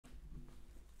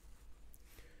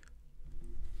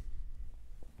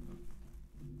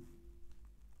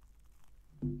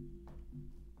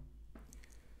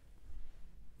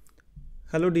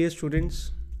Hello dear students,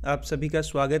 आप सभी का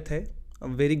स्वागत है. A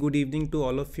very good evening to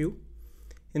all of you.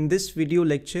 In this video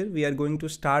lecture, we are going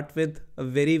to start with a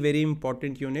very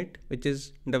important unit, which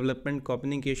is development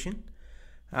communication,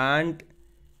 and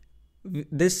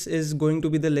this is going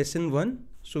to be the lesson 1.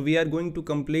 So we are going to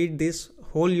complete this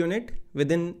whole unit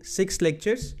within 6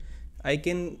 lectures. I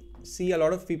can see a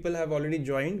lot of people have already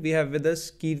joined. We have with us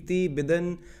Kirti,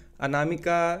 Bidan,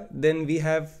 Anamika, then we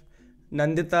have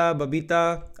Nandita, Babita,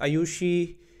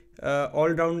 Ayushi,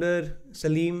 all-rounder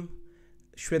Salim,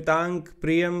 Shwetank,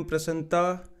 Priyam, Prasanta,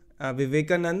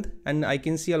 Vivekanand, and I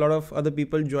can see a lot of other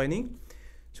people joining.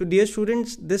 So dear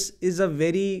students, this is a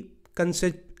very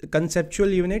conceptual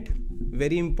unit,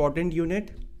 very important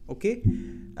unit, okay,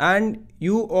 and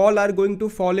you all are going to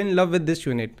fall in love with this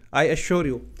unit, I assure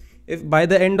you. If by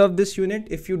the end of this unit,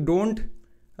 if you don't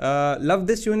love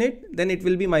this unit, then it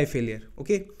will be my failure,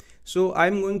 okay. So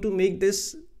I'm going to make this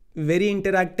very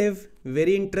interactive,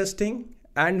 very interesting,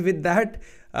 and with that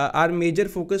our major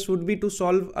focus would be to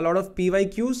solve a lot of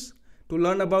PYQs, to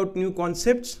learn about new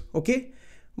concepts, okay.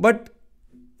 But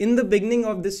in the beginning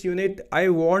of this unit, I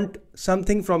want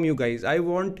something from you guys. I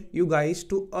want you guys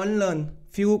to unlearn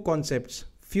few concepts,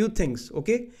 few things,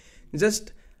 okay.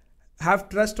 Just have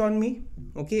trust on me,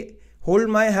 okay. Hold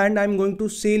my hand. I'm going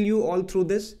to sail you all through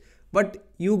this, but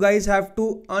you guys have to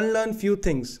unlearn few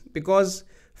things, because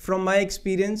from my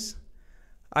experience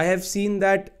I have seen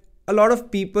that a lot of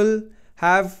people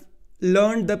have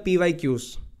learned the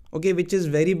PYQs, okay, which is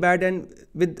very bad, and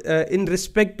with in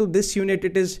respect to this unit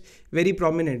it is very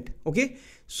prominent, okay.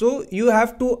 So you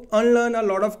have to unlearn a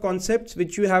lot of concepts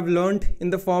which you have learned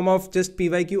in the form of just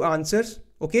PYQ answers,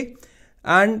 okay,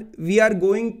 and we are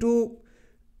going to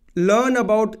learn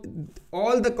about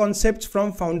all the concepts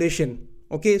from foundation,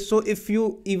 okay. So if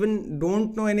you even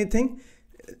don't know anything,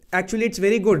 actually it's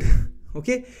very good,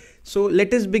 okay. So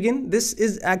let us begin. This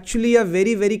is actually a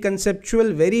very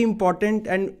conceptual, very important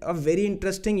and a very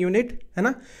interesting unit, है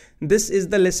ना. This is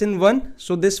the lesson 1.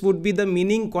 So this would be the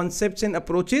meaning, concepts and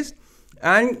approaches,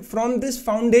 and from this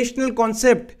foundational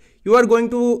concept you are going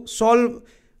to solve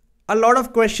a lot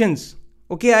of questions,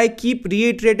 okay. I keep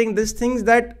reiterating these things,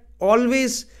 that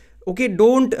always, okay,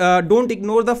 don't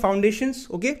ignore the foundations,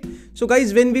 okay. So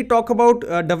guys, when we talk about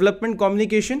development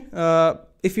communication,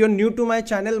 if you're new to my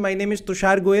channel, my name is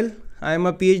Tushar Goyal. I am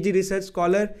a PhD research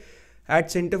scholar at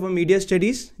Center for Media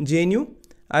Studies, JNU.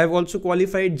 I have also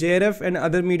qualified JRF and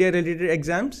other media related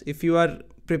exams. If you are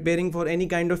preparing for any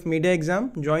kind of media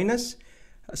exam, join us,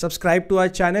 subscribe to our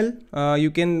channel.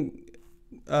 You can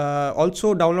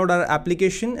also download our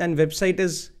application, and website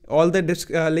is, all the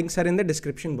links are in the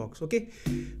description box, okay.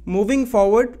 Moving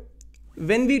forward,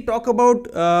 when we talk about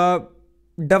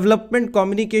development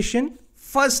communication,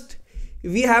 first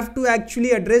we have to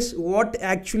actually address what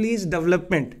actually is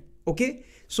development, okay.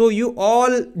 So you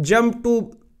all jump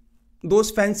to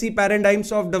those fancy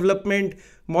paradigms of development,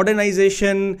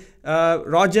 modernization,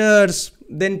 Rogers,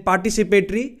 then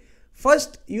participatory.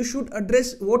 First you should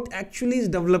address what actually is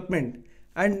development,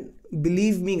 and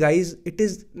believe me guys, it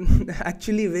is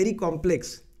actually very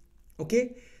complex,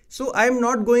 okay. So I'm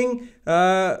not going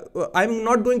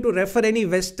to refer any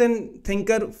Western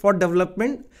thinker for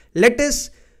development. Let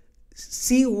us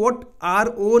see what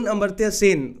our own Amartya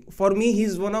Sen, for me he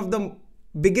is one of the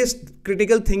biggest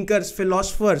critical thinkers,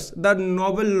 philosophers, the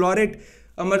Nobel laureate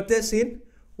Amartya Sen,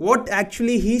 what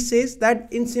actually he says, that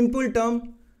in simple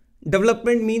term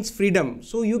development means freedom.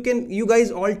 So you guys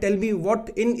all tell me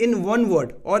what in one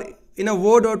word or in a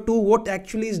word or two, what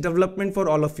actually is development for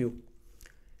all of you.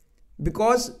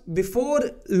 Because before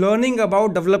learning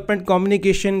about development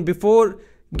communication, before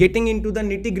getting into the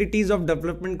nitty-gritties of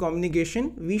development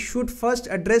communication, we should first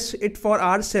address it for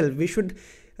ourselves. We should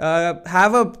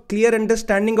have a clear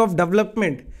understanding of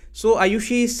development. So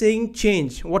Ayushi is saying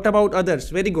change. What about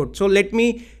others? Very good. So let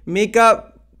me make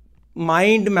a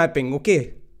mind mapping,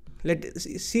 okay. Let's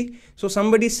see. So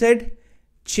somebody said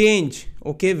change,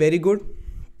 okay, very good.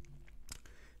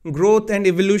 Growth and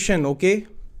evolution, okay.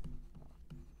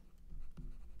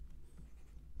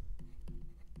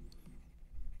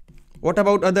 What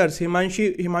about others?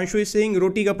 Himanshu is saying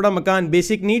roti kapda makan,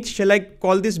 basic needs. Shall I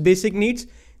call this basic needs?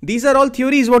 These are all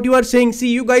theories what you are saying.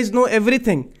 See, you guys know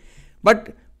everything,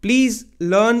 but please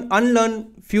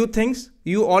unlearn few things.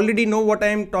 You already know what I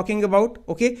am talking about,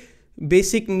 okay.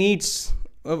 Basic needs,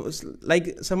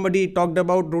 like somebody talked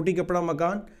about roti kapda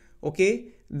makan,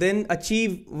 okay. Then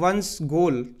achieve one's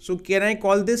goal. So can I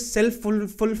call this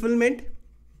self-fulfillment?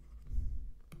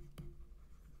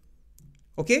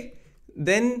 Okay.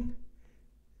 Then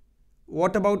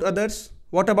what about others?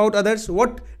 What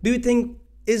do you think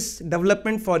is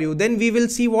development for you? Then we will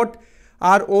see what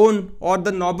our own or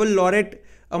the Nobel laureate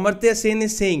Amartya Sen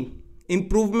is saying,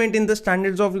 improvement in the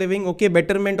standards of living, okay,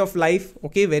 betterment of life,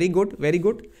 okay, very good, very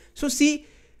good. So see,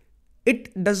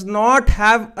 it does not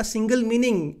have a single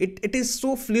meaning. It is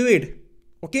so fluid.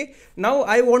 Okay, now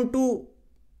I want to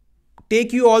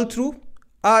take you all through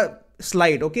a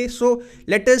slide. Okay, so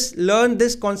let us learn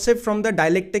this concept from the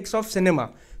dialectics of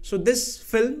cinema. So this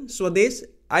film, Swades,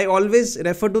 I always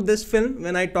refer to this film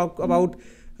when I talk about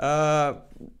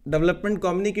development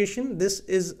communication. This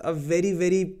is a very,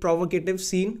 very provocative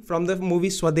scene from the movie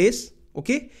Swades,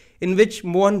 okay, in which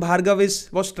Mohan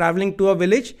Bhargav was traveling to a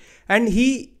village, and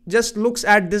he just looks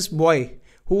at this boy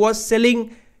who was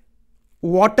selling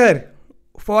water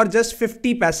for just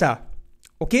 50 paisa.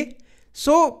 Okay,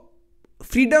 so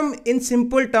freedom in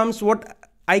simple terms, what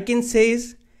I can say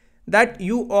is that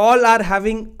you all are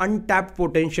having untapped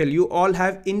potential. You all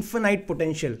have infinite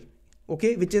potential,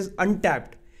 okay, which is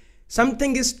untapped.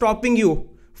 Something is stopping you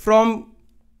from,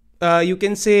 you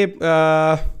can say,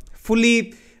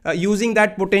 fully using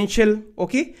that potential.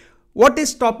 Okay, what is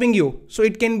stopping you? So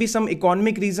it can be some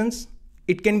economic reasons,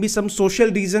 it can be some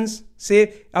social reasons,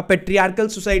 say a patriarchal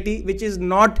society which is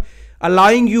not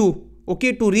allowing you,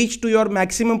 okay, to reach to your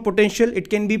maximum potential. It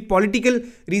can be political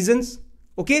reasons.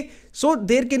 Okay, so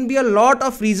there can be a lot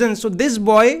of reasons. So this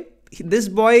boy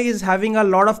is having a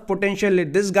lot of potential.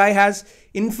 This guy has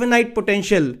infinite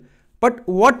potential, but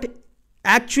what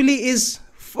actually is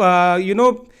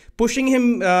pushing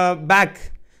him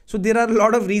back? So there are a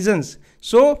lot of reasons.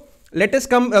 So let us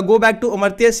go back to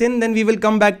Amartya Sen, then we will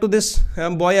come back to this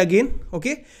boy again.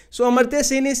 Okay, so Amartya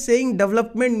Sen is saying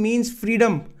development means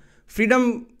freedom.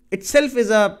 Freedom itself is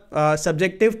a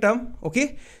subjective term.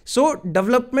 Okay, so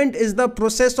development is the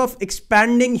process of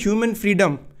expanding human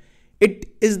freedom. It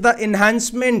is the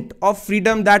enhancement of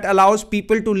freedom that allows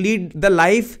people to lead the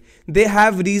life they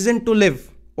have reason to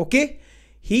live. Okay,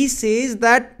 he says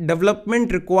that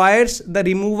development requires the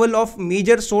removal of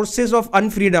major sources of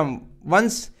unfreedom.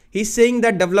 Once he's saying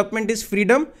that development is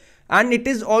freedom, and it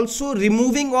is also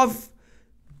removing of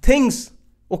things,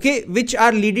 okay, which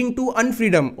are leading to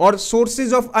unfreedom or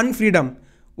sources of unfreedom.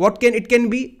 It can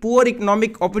be poor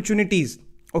economic opportunities.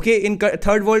 Okay, in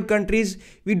third world countries,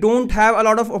 we don't have a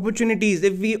lot of opportunities.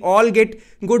 If we all get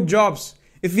good jobs,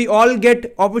 if we all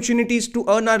get opportunities to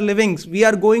earn our livings, we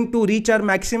are going to reach our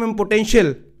maximum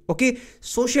potential. Okay,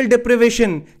 social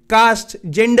deprivation, caste,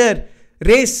 gender,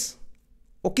 race,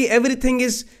 okay, everything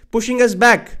is pushing us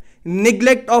back.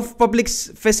 Neglect of public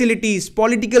facilities,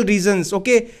 political reasons,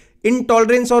 okay,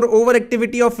 intolerance or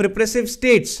overactivity of repressive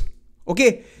states.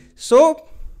 Okay, so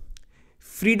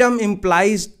freedom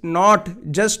implies not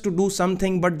just to do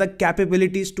something, but the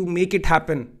capabilities to make it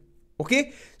happen.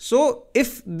 Okay, so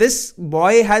if this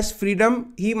boy has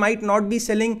freedom, he might not be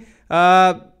selling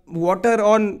water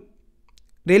on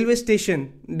railway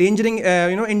station,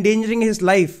 endangering his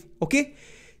life. Okay,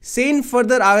 Sen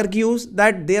further argues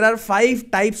that there are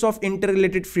 5 types of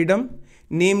interrelated freedom,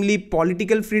 namely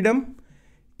political freedom,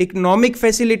 economic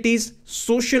facilities,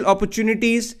 social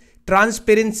opportunities,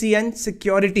 transparency, and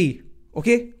security.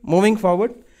 Okay, moving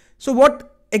forward. So what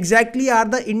exactly are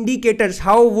the indicators?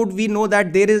 How would we know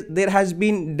that there has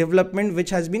been development which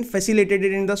has been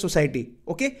facilitated in the society?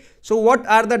 Okay, so what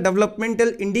are the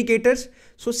developmental indicators?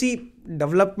 So see,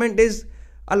 development is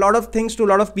a lot of things to a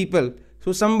lot of people.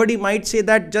 So somebody might say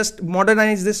that just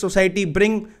modernize this society,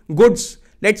 bring goods,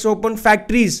 let's open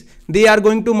factories, they are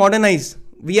going to modernize.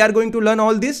 We are going to learn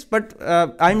all this, but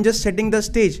I'm just setting the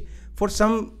stage. For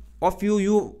some of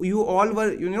you all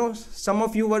were, some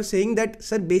of you were saying that,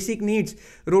 sir, basic needs,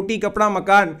 roti, kapda,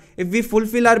 makan, if we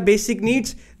fulfill our basic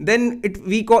needs, then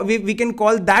we can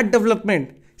call that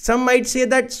development. Some might say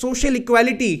that social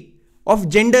equality of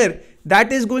gender,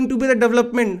 that is going to be the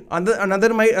development.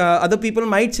 Other people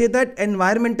might say that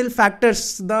environmental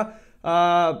factors, the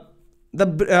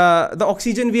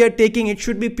oxygen we are taking, it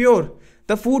should be pure.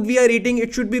 The food we are eating,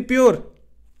 it should be pure.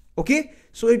 Okay,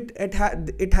 so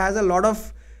it has a lot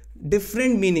of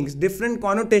different meanings, different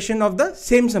connotation of the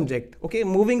same subject. Okay,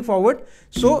 moving forward.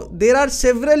 So there are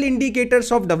several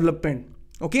indicators of development.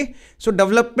 Okay, so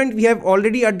development we have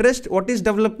already addressed. What is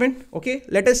development? Okay,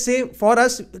 let us say, for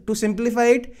us to simplify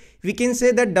it, we can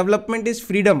say that development is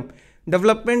freedom.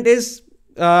 Development is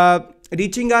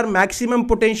reaching our maximum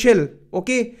potential.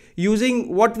 Okay,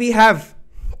 using what we have.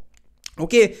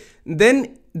 Okay,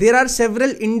 then there are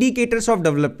several indicators of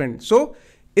development. So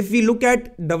if we look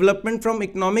at development from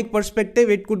economic perspective,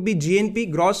 it could be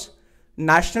GNP, gross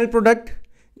national product,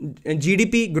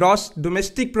 GDP, gross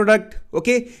domestic product,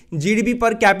 okay, GDP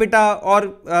per capita,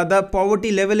 or the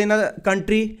poverty level in a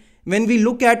country. When we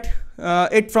look at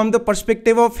it from the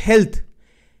perspective of health,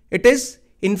 It is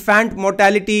infant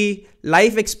mortality,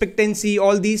 life expectancy,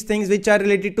 all these things which are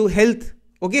related to health.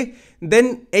 Okay,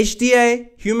 then HDI,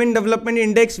 Human Development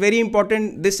Index, very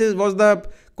important. This was the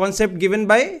concept given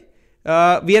by,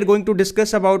 we are going to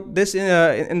discuss about this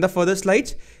in the further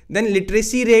slides. Then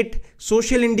literacy rate,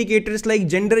 social indicators like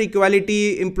gender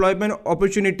equality, employment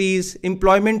opportunities,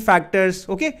 employment factors.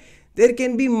 Okay, there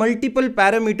can be multiple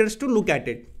parameters to look at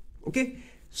it. Okay,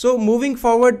 so moving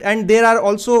forward, and there are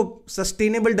also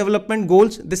sustainable development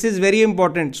goals. This is very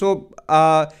important. So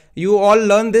you all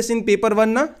learn this in paper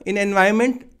 1 na? In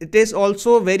environment. It is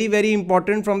also very, very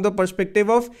important from the perspective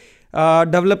of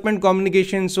development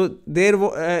communication. So there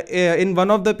in one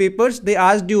of the papers they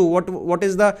asked you what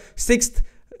is the 6th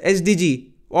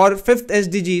SDG or 5th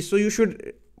SDG. So you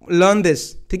should learn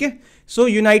this. Okay? So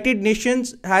United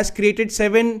Nations has created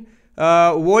 7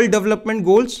 World Development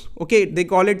Goals. Okay, they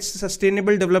call it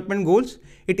Sustainable Development Goals.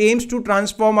 It aims to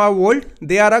transform our world.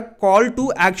 They are a call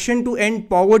to action to end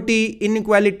poverty,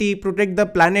 inequality, protect the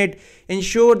planet,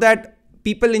 ensure that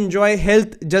people enjoy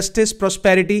health, justice,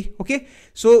 prosperity. Okay,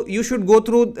 so you should go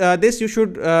through this. You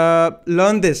should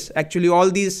learn this, actually, all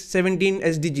these 17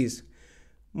 SDGs.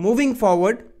 Moving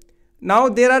forward, now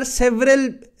there are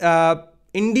several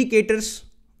indicators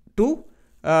to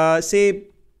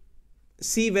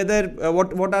see whether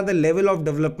what are the level of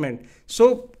development.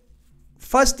 So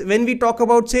first, when we talk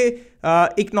about say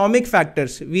economic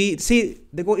factors, we see,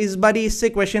 देखो इस बारी इससे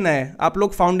question आया, आप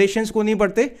लोग foundations को नहीं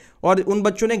पढ़ते और उन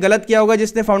बच्चों ने गलत किया होगा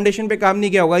जिसने फाउंडेशन पे काम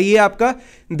नहीं किया होगा. ये आपका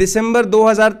दिसंबर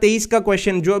 2023 का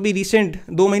क्वेश्चन, जो अभी रिसेंट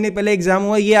 2 महीने पहले एग्जाम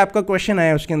हुआ, ये आपका क्वेश्चन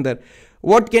आया उसके अंदर.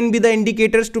 What can be the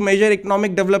indicators to major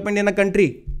economic development in a country?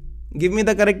 Give me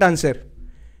the correct answer.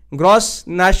 Gross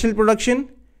national production,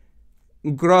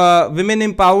 women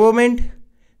empowerment,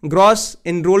 gross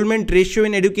enrollment ratio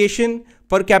in education,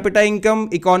 per capita income,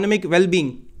 economic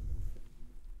well-being.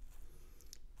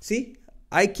 See,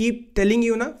 I keep telling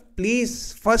you na, please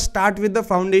first start with the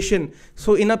foundation.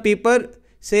 So in a paper,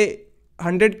 say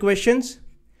 100 questions,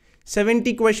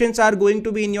 70 questions are going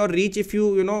to be in your reach if you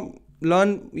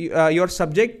learn your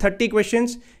subject. 30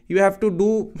 questions you have to do.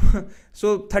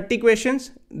 So 30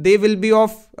 questions, they will be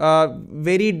of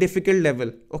very difficult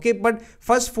level. Okay, but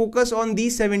first focus on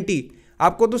these 70.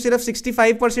 आपको तो सिर्फ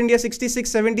 65% या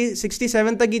 66, 70,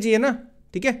 67 तक ही चाहिए ना,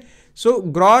 ठीक है. So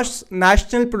gross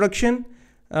national production,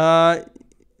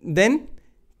 then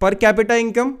per capita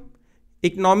income,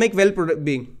 economic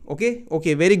well-being.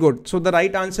 Okay, very good. So the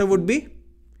right answer would be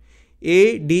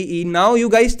A, D, E. Now you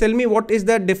guys tell me what is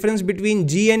the difference between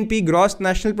GNP, gross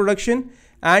national production,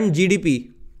 and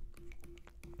GDP.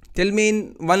 Tell me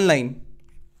in one line.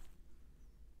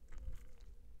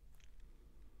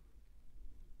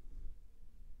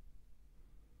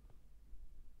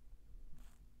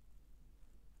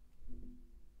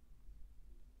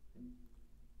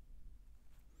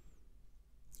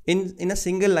 In a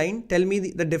single line, tell me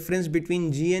the difference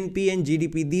between GNP and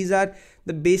GDP. These are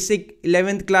the basic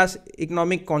 11th class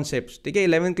economic concepts. ठीक है,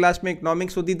 11th class में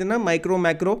economics होती थी ना, micro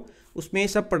macro, उसमें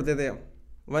सब पढ़ते थे.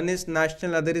 One is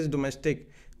national, other is domestic.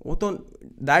 वो तो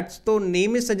that's तो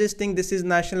name is suggesting this is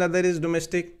national, other is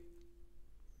domestic.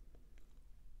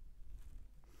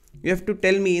 You have to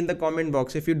tell me in the comment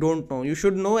box if you don't know. You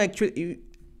should know actually.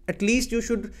 At least you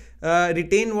should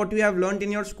retain what you have learned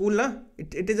in your school. Na?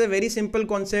 It is a very simple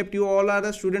concept. You all are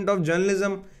a student of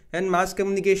journalism and mass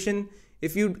communication.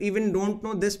 If you even don't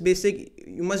know this basic,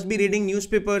 you must be reading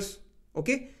newspapers.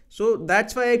 Okay, so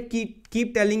that's why I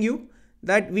keep telling you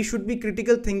that we should be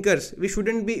critical thinkers. We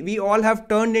shouldn't be. We all have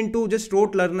turned into just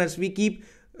rote learners. We keep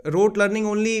rote learning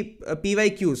only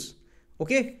PYQs.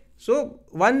 Okay, so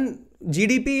one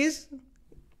GDP is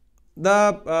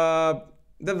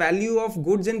the value of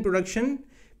goods in production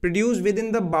produced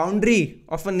within the boundary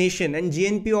of a nation, and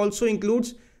GNP also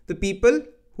includes the people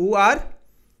who are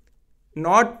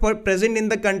not present in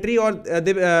the country, or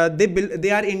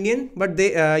they are Indian, but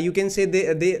they you can say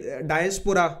they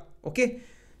diaspora. Okay,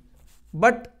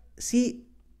 but see,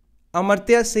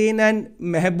 Amartya Sen and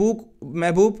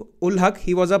Mehboob ul Haq,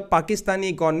 he was a Pakistani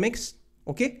economics.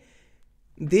 Okay,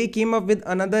 they came up with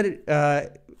another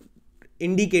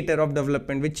indicator of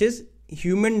development, which is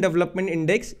Human Development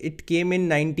Index. It came in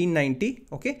 1990.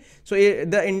 Okay, so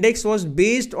the index was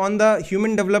based on the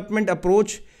human development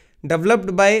approach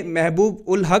developed by Mehboob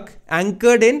ul Haq,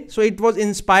 anchored in, so it was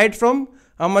inspired from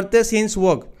Amartya Sen's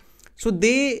work. So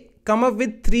they come up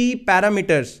with 3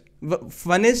 parameters.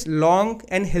 One is long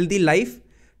and healthy life,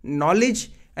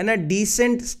 knowledge, and a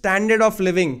decent standard of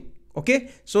living. Okay,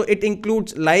 so it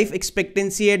includes life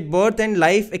expectancy at birth and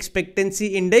life expectancy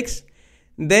index,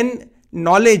 then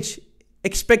knowledge,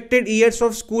 expected years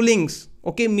of schoolings.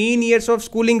 Okay mean years of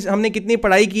schooling, हमने कितनी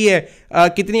पढ़ाई की है,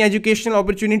 कितनी educational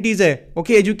opportunities है,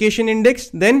 okay education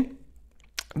index. Then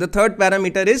the third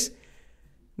parameter is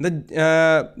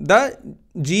the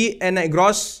GNI,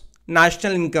 gross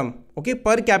national income, okay,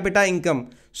 per capita income.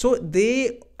 So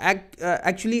they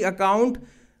actually account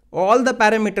all the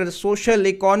parameters, social,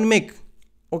 economic,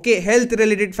 okay, health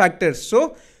related factors.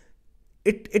 So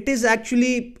it is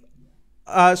actually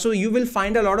so you will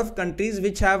find a lot of countries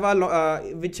which have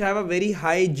a very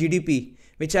high GDP,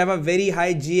 which have a very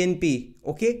high GNP,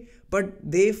 okay, but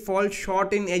they fall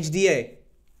short in HDI.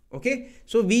 Okay,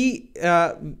 so we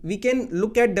can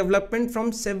look at development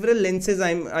from several lenses.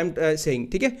 I'm saying,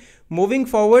 okay. Moving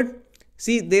forward,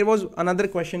 see, there was another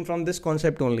question from this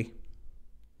concept only.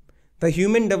 The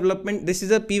human development. This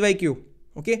is a PYQ.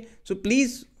 Okay, so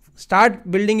please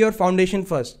start building your foundation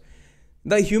first.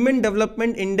 The Human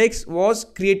Development Index was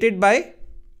created by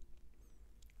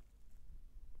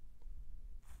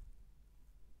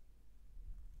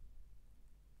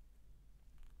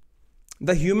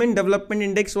The Human Development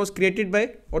Index was created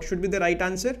by, what should be the right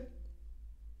answer?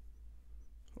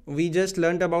 We just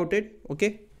learnt about it,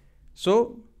 okay.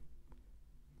 So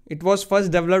it was first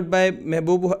developed by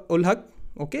Mehboob ul Haq,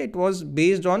 okay. It was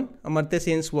based on Amartya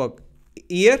Sen's work.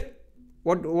 Year,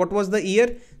 what was the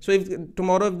year? So if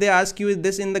tomorrow if they ask you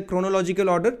this in the chronological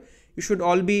order, you should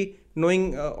all be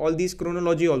knowing all these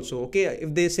chronology also, okay.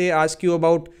 If they say ask you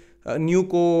about new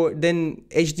code, then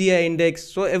HDI index,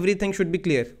 so everything should be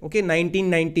clear, okay.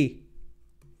 1990.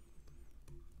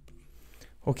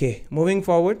 Okay, moving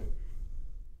forward.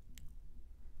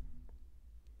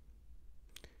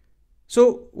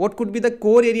 So what could be the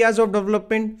core areas of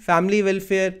development? Family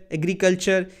welfare,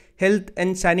 agriculture, health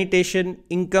and sanitation,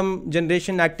 income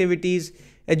generation activities,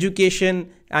 education,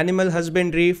 animal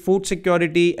husbandry, food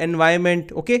security,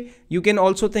 environment, okay. You can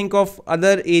also think of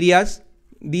other areas.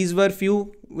 These were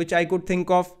few which I could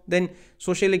think of. Then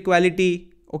social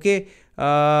equality, okay,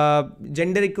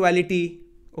 gender equality,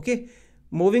 okay.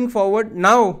 Moving forward,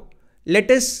 now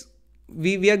let us,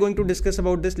 we are going to discuss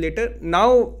about this later.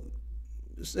 Now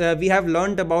we have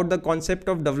learned about the concept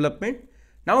of development.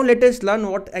 Now let us learn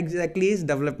what exactly is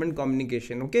development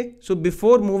communication, okay. So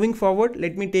before moving forward,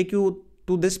 let me take you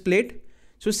to this plate.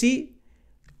 So see,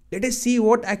 let us see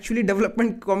what actually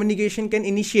development communication can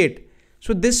initiate.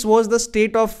 So this was the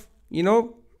state of,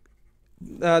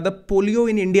 the polio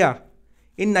in India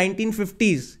in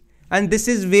 1950s, and this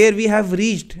is where we have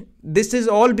reached. This is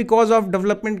all because of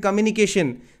development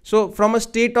communication. So from a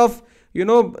state of,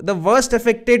 the worst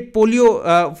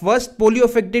polio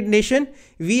affected nation,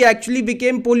 we actually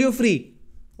became polio free,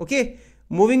 okay.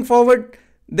 Moving forward,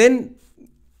 then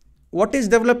what is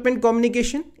development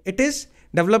communication?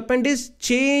 Development is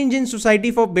change in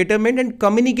society for betterment, and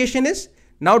communication is,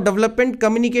 now development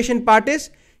communication part is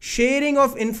sharing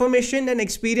of information and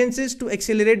experiences to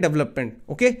accelerate development,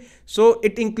 okay. So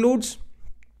it includes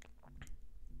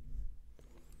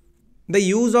the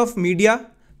use of media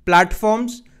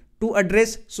platforms to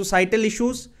address societal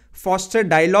issues, foster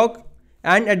dialogue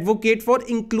and advocate for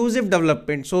inclusive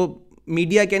development. So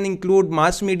media can include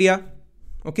mass media,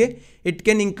 okay. It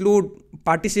can include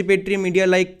participatory media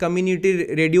like community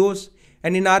radios,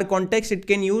 and in our context it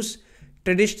can use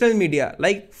traditional media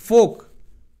like folk,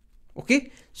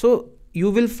 okay. So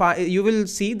you will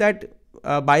see that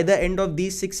by the end of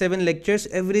these 6-7 lectures,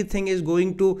 everything is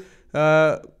going to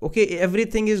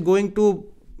everything is going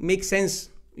to make sense.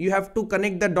 You have to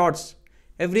connect the dots.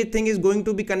 Everything is going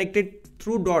to be connected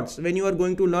through dots when you are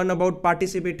going to learn about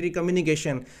participatory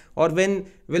communication, or when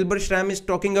Wilbur Schramm is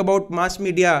talking about mass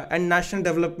media and national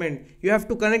development. You have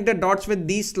to connect the dots with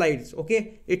these slides,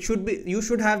 okay. It should be, you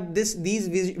should have these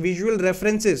visual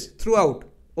references throughout,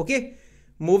 okay.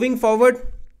 Moving forward,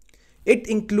 it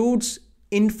includes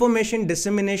information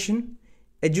dissemination,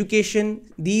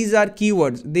 education. These are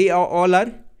keywords. They are all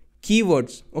are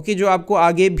keywords, okay, जो आपको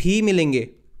आगे भी मिलेंगे.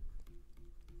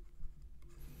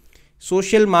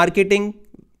 Social marketing,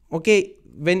 okay,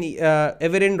 when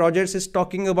Everett Rogers is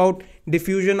talking about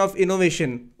diffusion of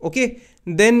innovation, okay.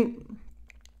 Then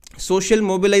social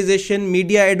mobilization,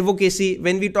 media advocacy,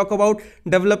 when we talk about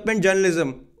development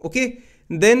journalism, okay.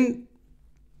 Then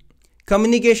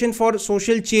communication for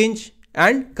social change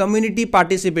and community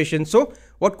participation. So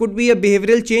what could be a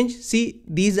behavioral change? See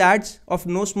these ads of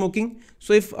no smoking.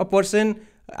 So if a person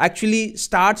actually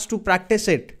starts to practice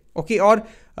it, okay, or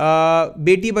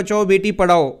beti bachao beti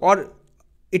padhao, or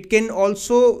it can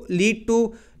also lead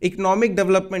to economic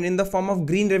development in the form of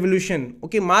green revolution,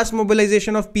 okay, mass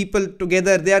mobilization of people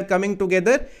together. They are coming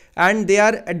together and they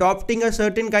are adopting a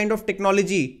certain kind of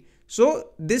technology. So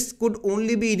this could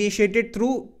only be initiated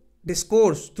through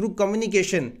discourse, through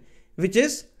communication. which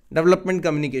is development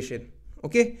communication.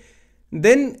 Okay,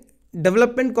 then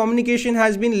development communication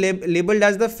has been labeled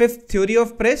as the fifth theory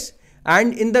of press,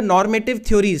 and in the normative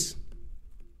theories,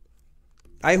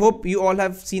 I hope you all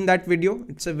have seen that video.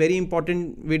 It's a very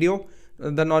important video,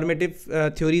 the normative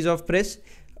theories of press.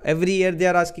 Every year they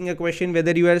are asking a question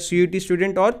whether you are a CUT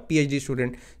student or PhD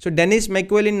student. So Dennis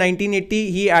McQuell in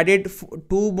 1980, he added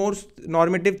two more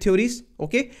normative theories,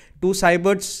 okay, two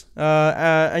Seibert's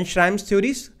and Schramm's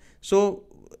theories. So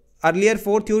earlier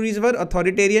four theories were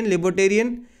authoritarian,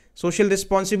 libertarian, social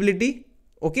responsibility,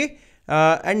 okay,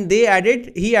 and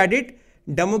he added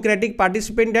democratic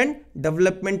participant and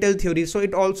developmental theories. So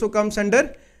it also comes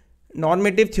under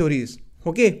normative theories.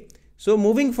 Okay, so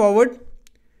moving forward,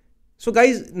 so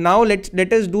guys, now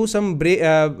let us do some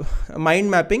mind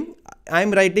mapping. I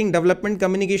am writing development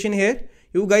communication here.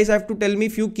 You guys have to tell me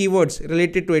few keywords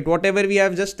related to it. Whatever we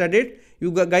have just studied,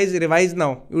 you guys revise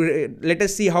now. Let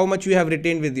us see how much you have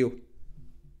retained with you.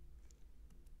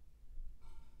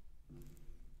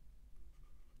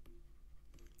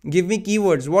 Give me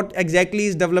keywords. What exactly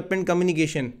is development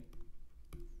communication?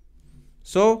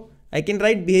 So I can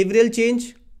write behavioral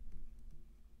change.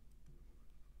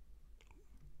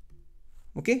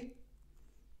 Okay.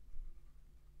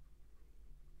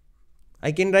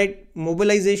 I can write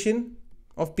mobilization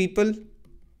of people.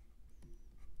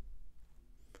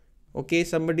 Okay,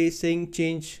 somebody is saying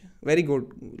change. Very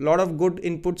good. Lot of good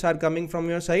inputs are coming from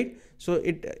your side. So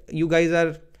you guys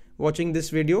are watching this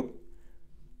video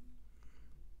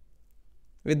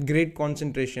with great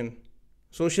concentration.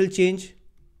 Social change.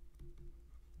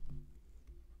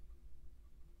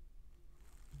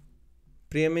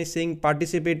 Priyam is saying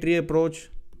participatory approach.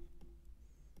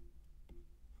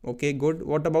 Okay, good.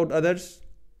 What about others?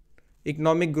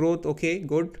 Economic growth. Okay,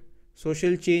 good.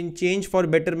 Social change, change for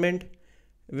betterment,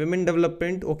 women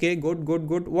development. Okay, good.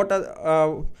 What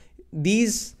are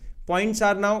these points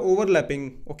are now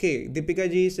overlapping? Okay,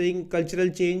 Deepika ji is saying cultural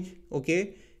change.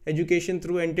 Okay, education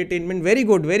through entertainment. Very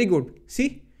good.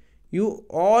 See, you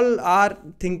all are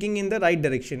thinking in the right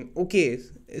direction. Okay,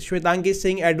 Shwetank is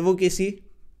saying advocacy.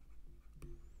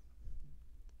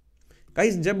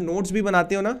 Guys, जब notes भी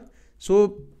बनाते हो ना,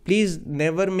 so please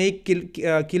never make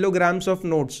kilograms of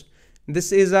notes.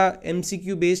 This is a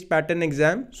MCQ based pattern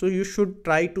exam, so you should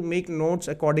try to make notes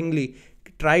accordingly.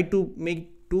 Try to make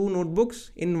 2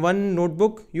 notebooks. In one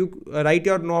notebook, you write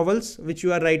your novels which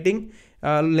you are writing,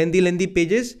 lengthy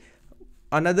pages.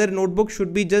 Another notebook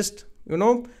should be just,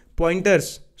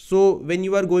 pointers. So when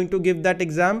you are going to give that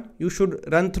exam, you should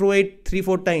run through it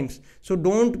 3-4 times. So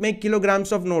don't make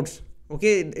kilograms of notes.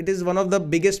 Okay, it is one of the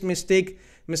biggest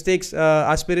mistakes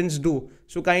aspirants do.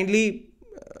 So kindly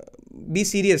be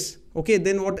serious. Okay,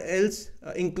 then what else?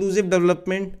 Inclusive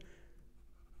development.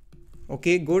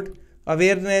 Okay, good.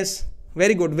 Awareness.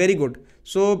 Very good.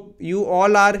 So you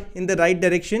all are in the right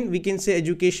direction. We can say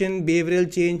education, behavioral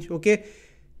change. Okay,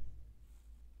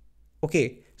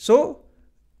 so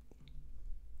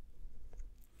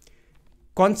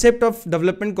concept of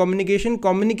development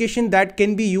communication that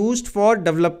can be used for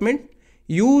development,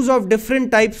 use of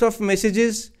different types of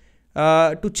messages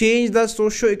to change the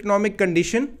socio-economic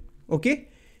condition. Okay,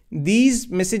 these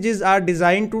messages are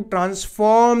designed to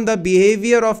transform the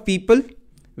behavior of people.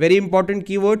 Very important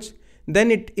keywords. Then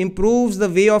it improves the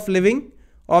way of living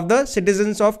of the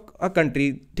citizens of a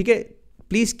country. Okay,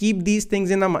 please keep these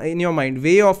things in your mind.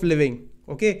 Way of living.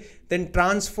 Okay, then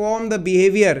transform the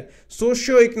behavior,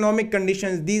 socio-economic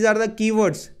conditions. These are the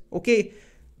keywords. Okay,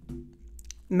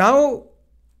 now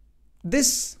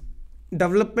this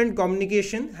development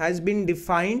communication has been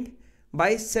defined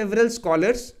by several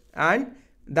scholars, and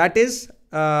that is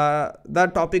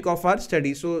the topic of our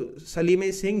study. So Salim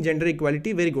is saying gender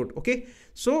equality. Very good. Okay,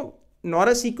 so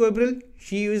Nora Sequebril,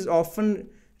 she is often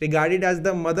regarded as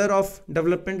the mother of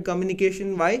development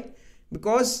communication. Why?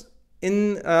 Because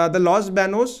in the Los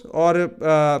Banos,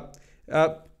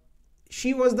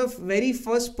 she was the very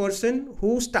first person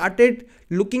who started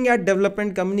looking at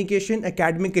development communication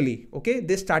academically. Okay,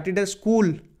 they started a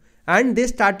school and they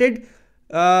started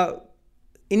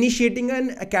initiating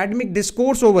an academic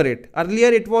discourse over it. Earlier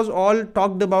it was all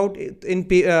talked about in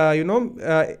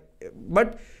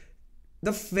but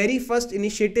the very first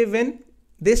initiative when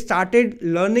they started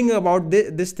learning about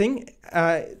this thing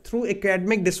through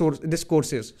academic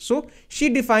discourses. So she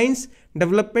defines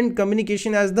development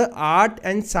communication as the art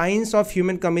and science of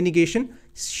human communication.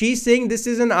 She's saying this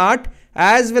is an art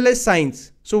as well as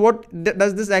science. So what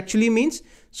does this actually means?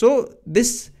 So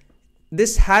this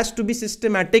has to be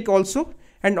systematic also,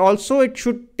 and also it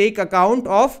should take account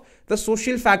of the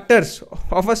social factors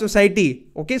of a society.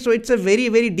 Okay, so it's a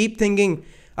very deep thinking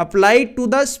applied to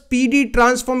the speedy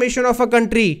transformation of a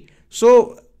country.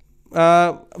 So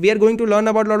we are going to learn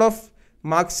about a lot of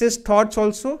Marxist thoughts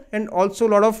also, and also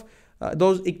a lot of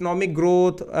those economic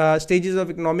growth, stages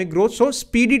of economic growth. So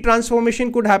speedy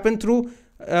transformation could happen through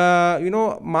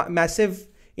massive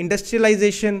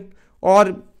industrialization,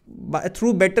 or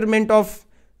through betterment of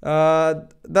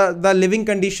the living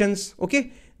conditions.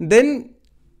 Okay, then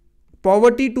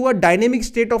poverty to a dynamic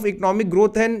state of economic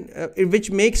growth, and which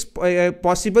makes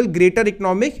possible greater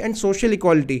economic and social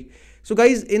equality. So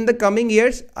guys, in the coming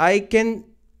years, I can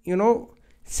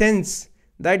sense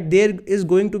that there is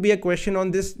going to be a question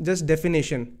on this just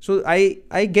definition. So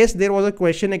I guess there was a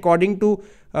question according to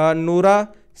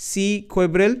Nora C.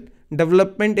 Quebrel.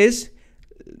 Development is,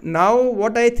 now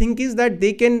what I think is that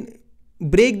they can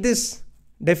break this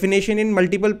definition in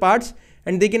multiple parts,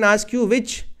 and they can ask you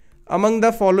which among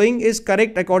the following is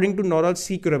correct according to Nora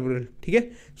C. Quebrel.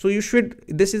 Okay, so you should,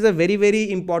 this is a very,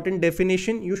 very important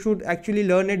definition. You should actually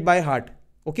learn it by heart.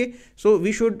 Okay, so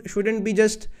we shouldn't be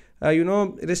just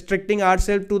restricting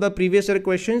ourselves to the previous year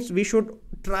questions. We should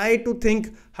try to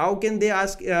think how can they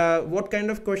ask, what kind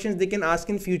of questions they can ask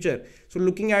in future. So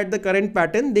looking at the current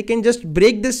pattern, they can just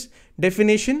break this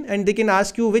definition and they can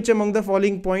ask you which among the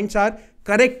following points are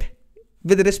correct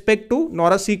with respect to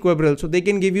Nora C. Quebrel. So they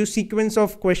can give you sequence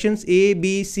of questions A,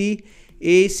 B, C,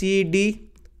 A, C, D.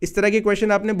 इस तरह के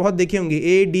question आपने बहुत देखे होंगे,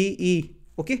 A, D, E.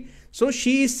 Okay, so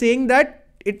she is saying that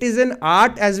it is an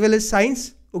art as well as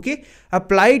science. Okay,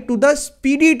 applied to the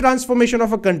speedy transformation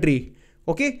of a country.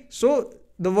 Okay, so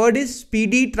the word is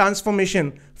speedy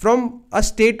transformation from a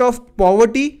state of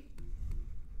poverty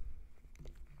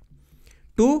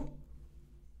to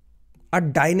a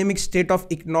dynamic state of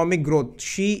economic growth.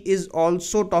 She is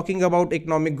also talking about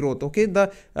economic growth. Okay,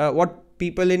 the what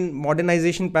people in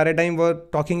modernization paradigm were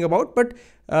talking about, but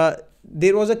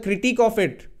there was a critique of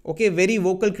it. Okay, very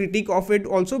vocal critique of it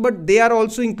also, but they are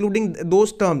also including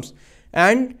those terms,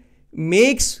 and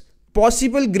makes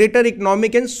possible greater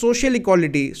economic and social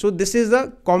equality. So this is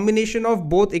a combination of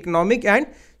both economic and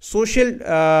social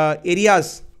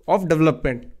areas of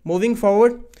development. Moving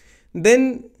forward,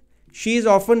 then she is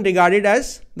often regarded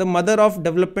as the mother of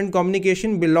development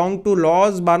communication, belong to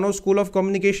Laws Bano School of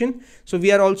Communication. So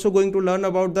we are also going to learn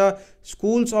about the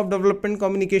schools of development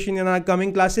communication in our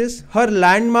coming classes. Her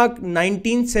landmark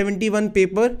 1971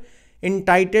 paper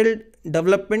entitled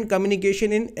Development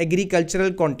Communication in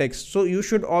Agricultural Context. So you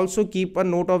should also keep a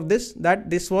note of this, that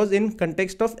this was in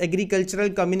context of agricultural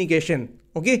communication.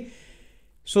 Okay,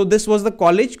 so this was the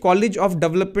College of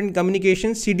Development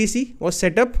Communication, CDC, was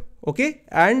set up. Okay,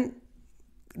 and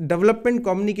development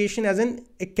communication as an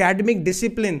academic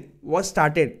discipline was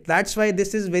started. That's why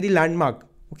this is very landmark.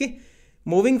 Okay,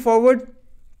 moving forward,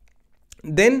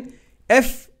 then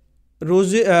F.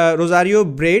 Rosario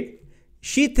Braid,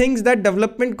 she thinks that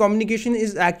development communication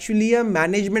is actually a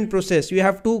management process. You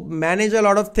have to manage a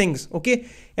lot of things. Okay,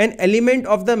 an element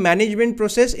of the management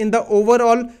process in the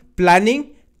overall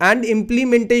planning and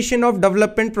implementation of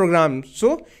development programs.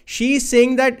 So she is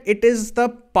saying that it is the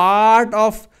part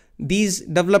of these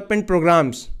development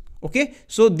programs. Okay,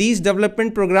 so these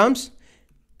development programs,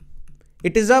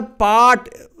 it is a part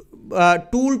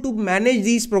tool to manage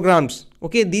these programs.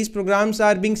 Okay, these programs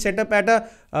are being set up at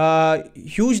a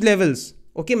huge levels.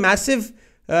 Okay, massive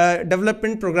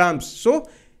development programs. So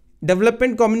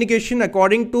development communication,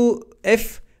 according to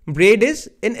F. Braid, is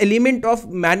an element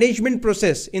of management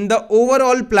process in the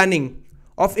overall planning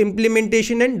of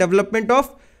implementation and development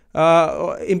of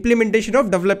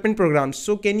development programs.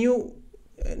 So can you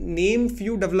name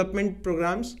few development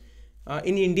programs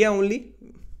in India only?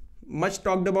 Much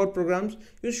talked about programs.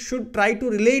 You should try to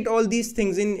relate all these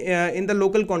things in the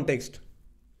local context.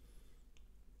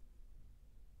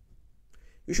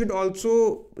 You should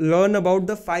also learn about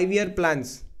the 5-year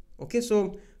plans. Okay,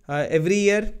 so every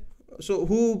year, so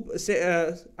who say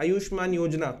Ayushman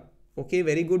Yojana? Okay,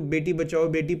 very good. Beti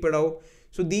Bachao, Beti Padhao.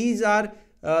 So these are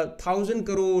 1,000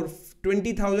 crore,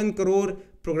 20,000 crore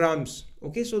programs.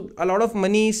 Okay, so a lot of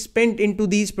money is spent into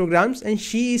these programs, and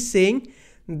she is saying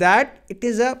that it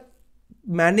is a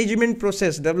management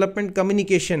process, development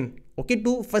communication. Okay,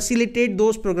 to facilitate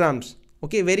those programs.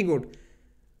 Okay, very good.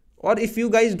 Or if you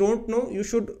guys don't know, you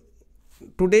should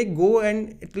today go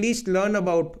and at least learn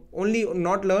about,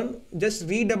 not learn, just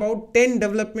read about 10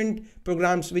 development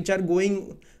programs which are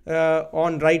going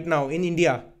on right now in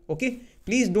India. Okay,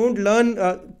 please don't learn,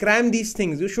 cram these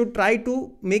things. You should try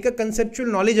to make a conceptual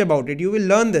knowledge about it. You will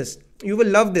learn this. You will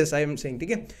love this, I am saying.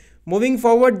 Okay, moving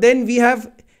forward, then we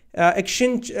have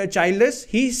Action Childers.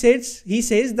 He says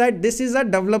that this is a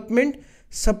development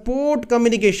support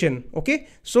communication. Okay,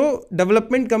 so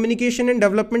development communication and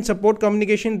development support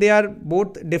communication, they are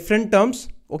both different terms.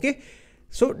 Okay,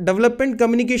 so development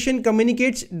communication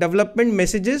communicates development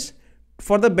messages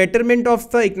for the betterment of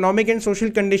the economic and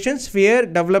social conditions, where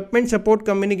development support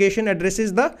communication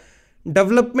addresses the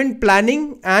development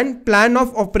planning and plan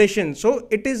of operation. So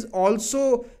it is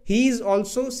also, he is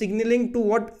also signaling to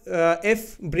what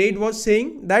F. Braid was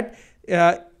saying, that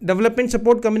development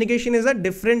support communication is a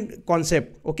different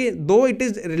concept. Okay, though it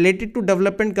is related to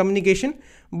development communication,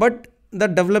 but the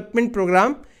development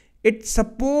program, it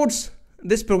supports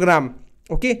this program.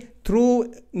 Okay,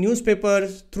 through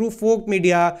newspapers, through folk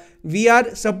media, we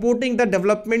are supporting the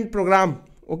development program.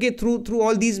 Okay, through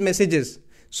all these messages.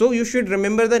 So you should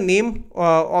remember the name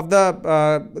of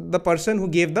the person who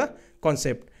gave the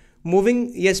concept.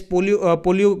 Moving, yes,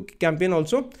 polio campaign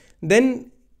also.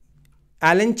 Then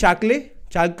Alan Chakle,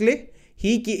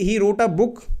 he wrote a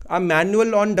book, a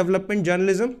manual on development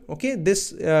journalism. Okay,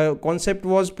 this concept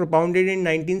was propounded in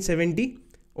 1970.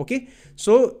 Okay,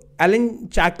 so Alan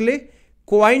Chakle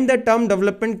coined the term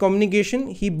development communication.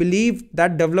 He believed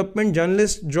that development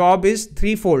journalist job is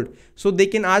threefold. So they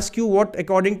can ask you what,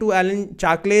 according to Alan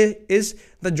Chakle, is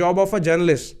the job of a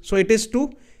journalist. So it is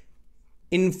to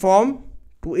inform,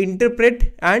 to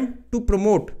interpret, and to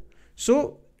promote.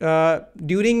 So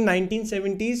during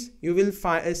 1970s, you will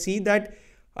see that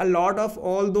a lot of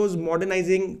all those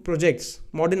modernization projects,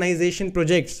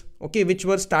 okay, which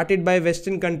were started by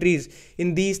Western countries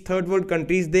in these third world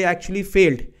countries, they actually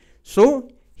failed. So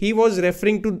he was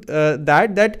referring to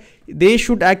that they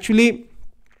should actually,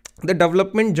 the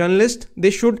development journalist, they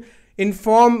should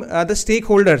inform the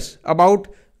stakeholders about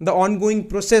the ongoing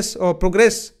process or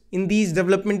progress in these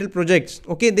developmental projects.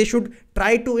 Okay, they should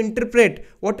try to interpret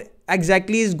what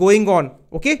exactly is going on.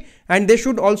 Okay, and they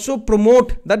should also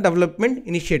promote the development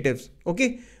initiatives.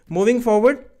 Okay, moving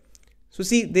forward. So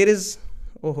see, there is,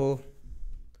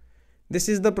 this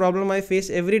is the problem I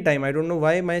face every time. I don't know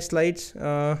why my slides.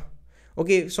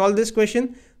 Okay, solve this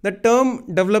question. The term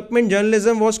development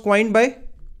journalism was coined by,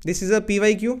 this is a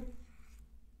PYQ.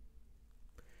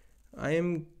 I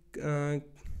am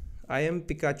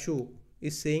Pikachu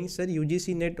is saying, sir,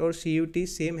 UGC net or CUT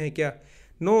same hai kya?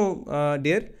 No,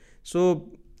 dear. So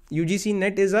UGC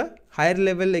net is a higher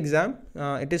level exam.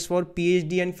 It is for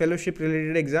PhD and fellowship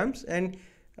related exams, and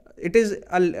it is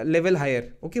a level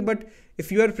higher. Okay, but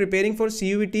if you are preparing for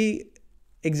CUT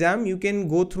exam, you can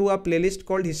go through a playlist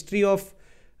called History of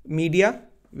Media,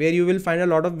 where you will find a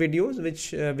lot of videos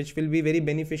which will be very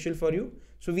beneficial for you.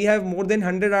 So we have more than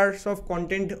 100 hours of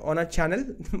content on our channel.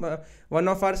 One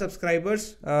of our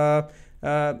subscribers,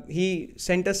 he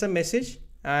sent us a message,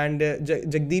 and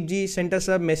Jagdeep ji sent us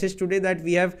a message today that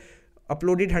we have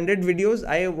uploaded 100 videos.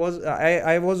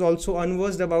 I was also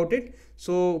unversed about it.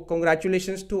 So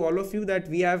congratulations to all of you that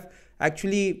we have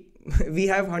actually we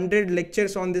have 100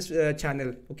 lectures on this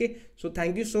channel. Okay, so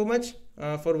thank you so much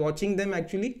for watching them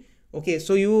actually. Okay,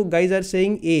 so you guys are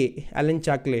saying A, Alan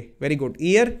Chakle, very good.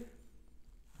 Year,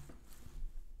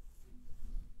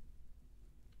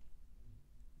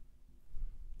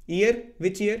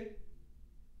 which year?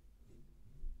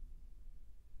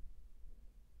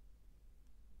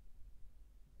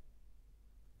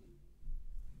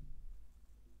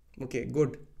 Okay,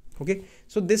 good. Okay,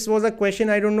 so this was a question.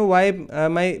 I don't know why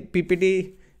my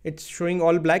PPT, it's showing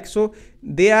all black. So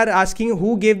they are asking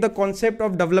who gave the concept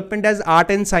of development as art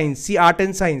and science. See, art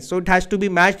and science. So it has to be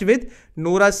matched with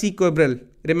Nora C. Cabral.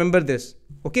 Remember this.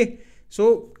 Okay,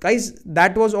 so guys,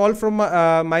 that was all from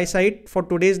my side for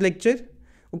today's lecture.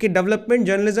 Okay, development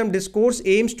journalism discourse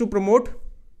aims to promote.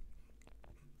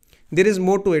 There is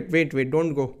more to it. Wait,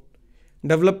 don't go.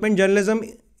 Development journalism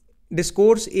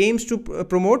discourse aims to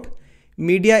promote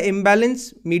media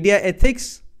imbalance, media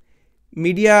ethics,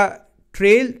 media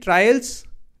trials,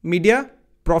 media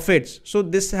profits. So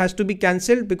this has to be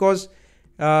cancelled because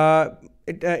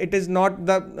it is not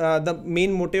the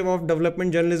main motive of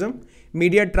development journalism.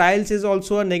 Media trials is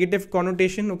also a negative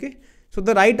connotation. Okay, so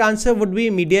the right answer would be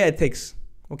media ethics.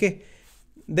 Okay,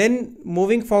 then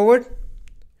moving forward.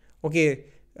 Okay,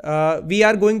 we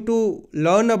are going to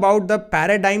learn about the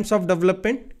paradigms of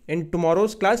development in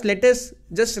tomorrow's class. Let us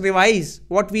just revise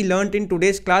what we learned in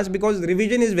today's class, because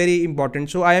revision is very important.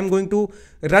 So I am going to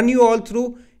run you all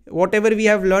through whatever we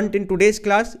have learned in today's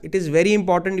class. It is very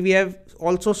important. We have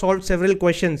also solved several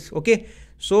questions. Okay,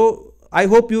 so I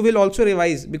hope you will also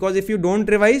revise, because if you don't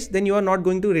revise, then you are not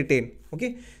going to retain.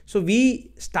 Okay, so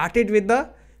we started with the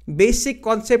basic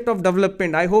concept of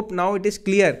development. I hope now it is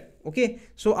clear. Okay,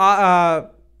 so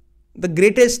the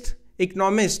greatest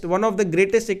economist, one of the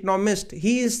greatest economists,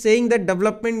 he is saying that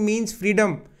development means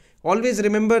freedom Always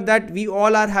remember that we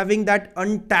all are having that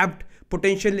untapped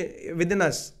potential within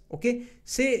us. Okay,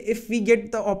 say if we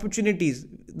get the opportunities,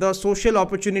 the social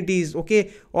opportunities,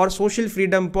 okay, or social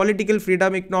freedom, political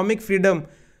freedom, economic freedom.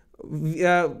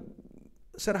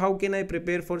 Sir, how can I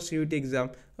prepare for CUT exam?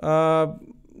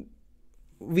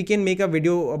 We can make a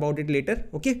video about it later.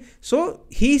 Okay, so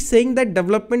he's saying that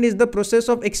development is the process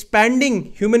of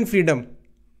expanding human freedom.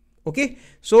 Okay,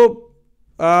 so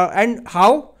and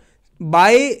how?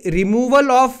 By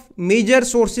removal of major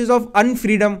sources of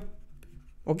unfreedom.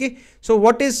 Okay, so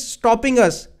what is stopping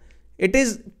us? It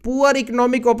is poor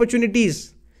economic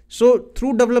opportunities. So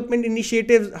through development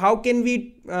initiatives, how can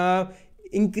we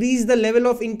increase the level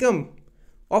of income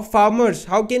of farmers?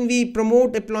 How can we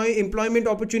promote employment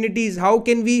opportunities? How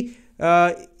can we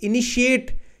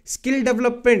initiate skill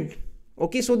development?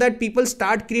 Okay, so that people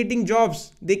start creating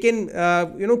jobs. They can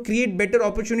create better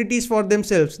opportunities for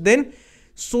themselves. Then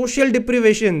social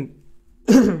deprivation.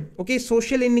 Okay,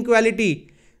 social inequality.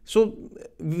 So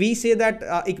we say that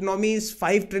economy is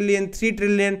 5 trillion, 3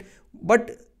 trillion,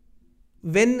 but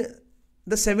when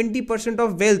the 70%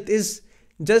 of wealth is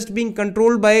just being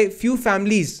controlled by few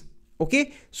families,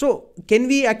 okay, so can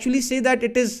we actually say that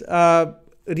it is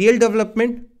real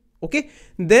development? Okay,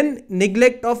 then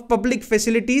neglect of public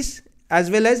facilities as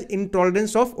well as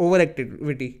intolerance of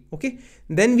overactivity. Okay,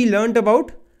 then we learned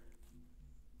about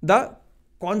the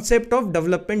concept of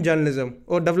development journalism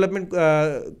or development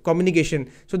communication.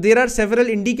 So there are several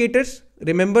indicators,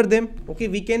 remember them. Okay,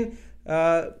 we can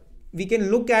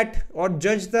look at or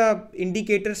judge the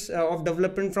indicators of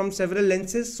development from several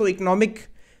lenses. So economic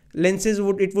lenses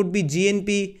would be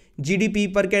GNP,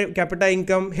 GDP, per capita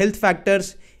income, health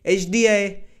factors,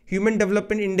 HDI, human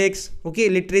development index, okay,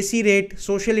 literacy rate,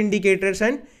 social indicators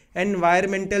and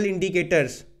environmental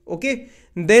indicators. Okay,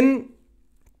 then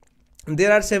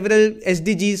there are several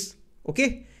SDGs.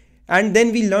 Okay, and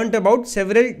then we learnt about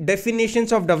several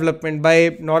definitions of development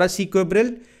by Nora C.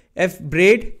 Quebrel, F.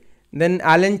 Braid, then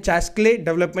Alan Chaskley,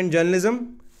 development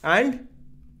journalism, and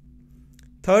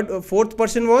fourth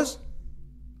person was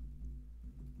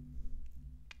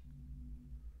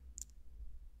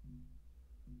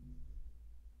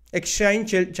Exshine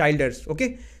Childers.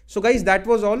 Okay, so guys, that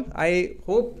was all. I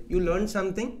hope you learned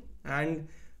something, and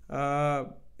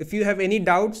if you have any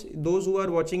doubts, those who are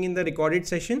watching in the recorded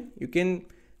session, you can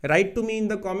write to me in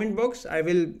the comment box. I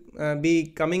will be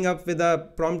coming up with a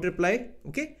prompt reply.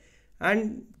 Okay,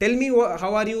 and tell me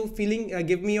how are you feeling.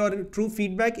 Give me your true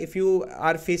feedback. If you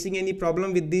are facing any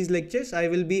problem with these lectures, I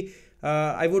will be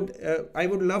I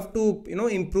would love to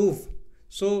improve.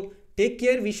 So take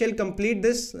care. We shall complete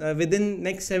this within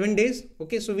next 7 days.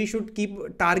 Okay, so we should keep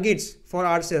targets for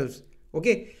ourselves.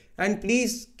 Okay, and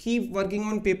please keep working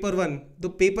on paper 1. The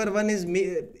paper 1 is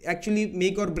actually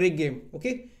make or break game.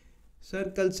 Okay,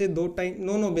 sir, kal se 2 time.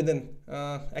 No, Bidan.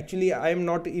 Actually, I am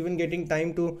not even getting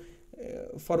time to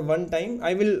for one time.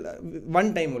 I will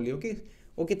one time only. Okay.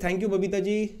 Thank you, Babita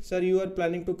ji. Sir, you are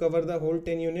planning to cover the whole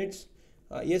 10 units.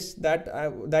 Yes,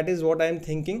 that is what I am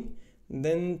thinking.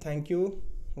 Then thank you.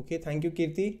 Okay, thank you,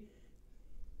 Kirti.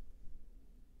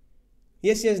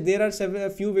 Yes, there are a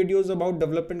few videos about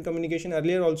development communication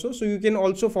earlier also, so you can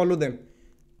also follow them.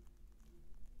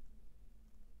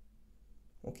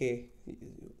 Okay,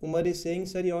 Umar is saying,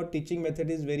 sir, your teaching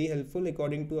method is very helpful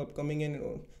according to upcoming,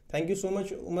 and thank you so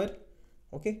much, Umar.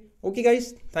 Okay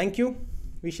guys, thank you.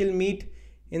 We shall meet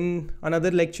in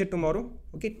another lecture tomorrow.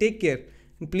 Okay, take care,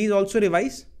 and please also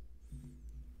revise.